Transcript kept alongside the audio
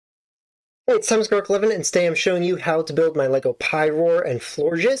Hey, it's Timescork11, and today I'm showing you how to build my LEGO Pyroar and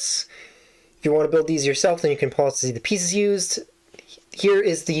Florges. If you want to build these yourself, then you can pause to see the pieces used. Here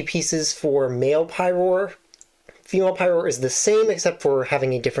is the pieces for male Pyroar. Female Pyroar is the same except for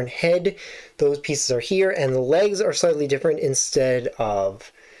having a different head. Those pieces are here, and the legs are slightly different. Instead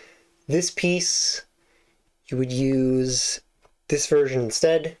of this piece, you would use this version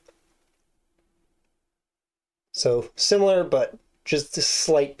instead. So similar, but just a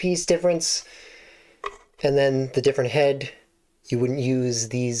slight piece difference. And then the different head, you wouldn't use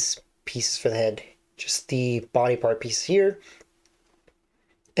these pieces for the head, just the body part piece here.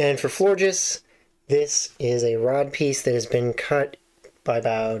 And for Florges, this is a rod piece that has been cut by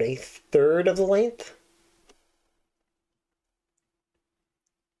about a third of the length.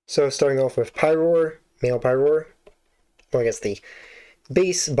 So starting off with Pyroar, male Pyroar, well, I guess the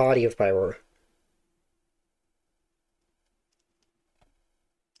base body of Pyroar.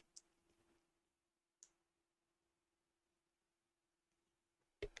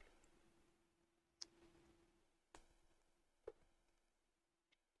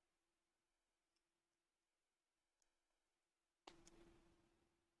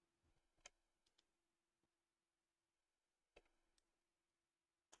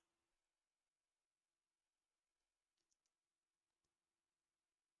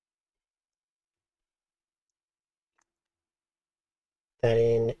 That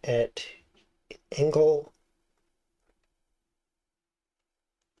in at an angle.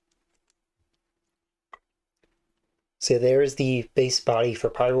 So there's the base body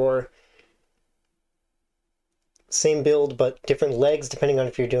for Pyroar. Same build, but different legs depending on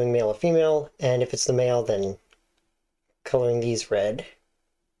if you're doing male or female, and if it's the male, then coloring these red.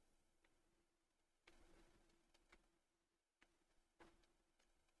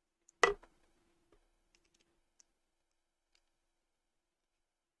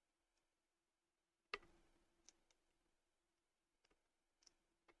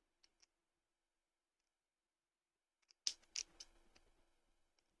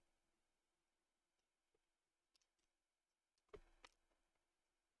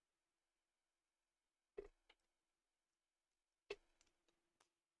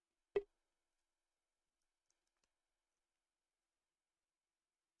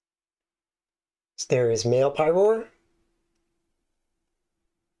 So there is male Pyroar.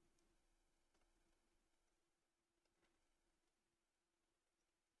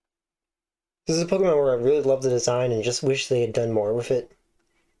 This is a Pokemon where I really love the design and just wish they had done more with it.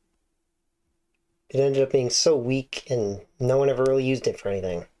 It ended up being so weak and no one ever really used it for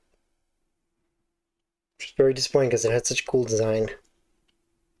anything. Which is very disappointing because it had such a cool design.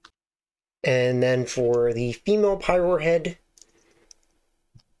 And then for the female Pyroar head,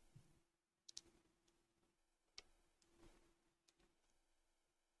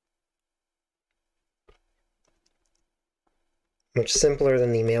 much simpler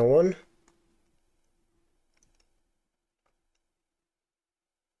than the male one.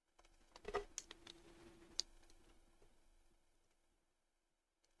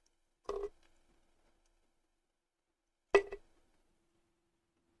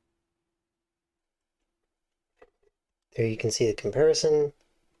 There you can see the comparison.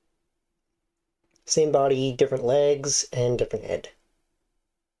 Same body, different legs, and different head.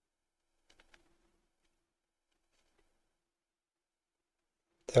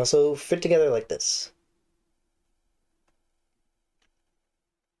 They also fit together like this.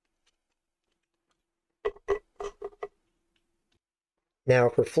 Now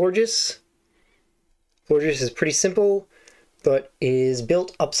for Florges. Florges is pretty simple, but is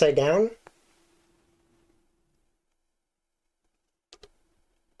built upside down.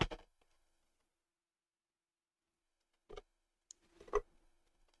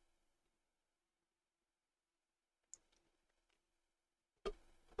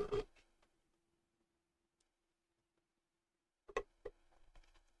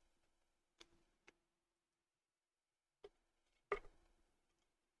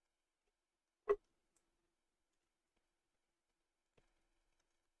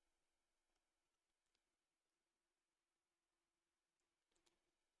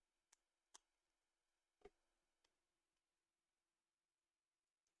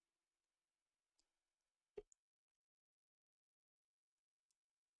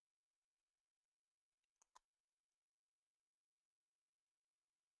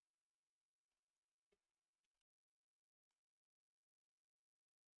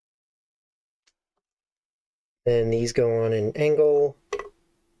 And these go on an angle.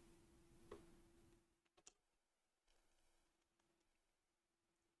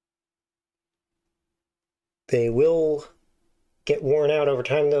 They will get worn out over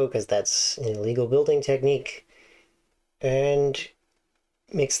time though, because that's an illegal building technique, and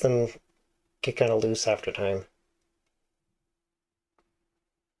makes them get kind of loose after time.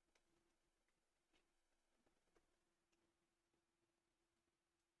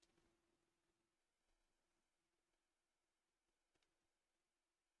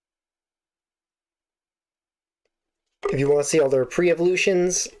 If you want to see all their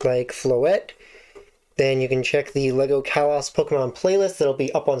pre-evolutions, like Floette, then you can check the LEGO Kalos Pokemon playlist that'll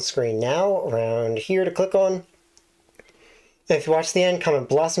be up on screen now, around here to click on. And if you watch the end, comment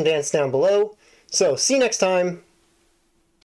Blossom Dance down below. So, see you next time!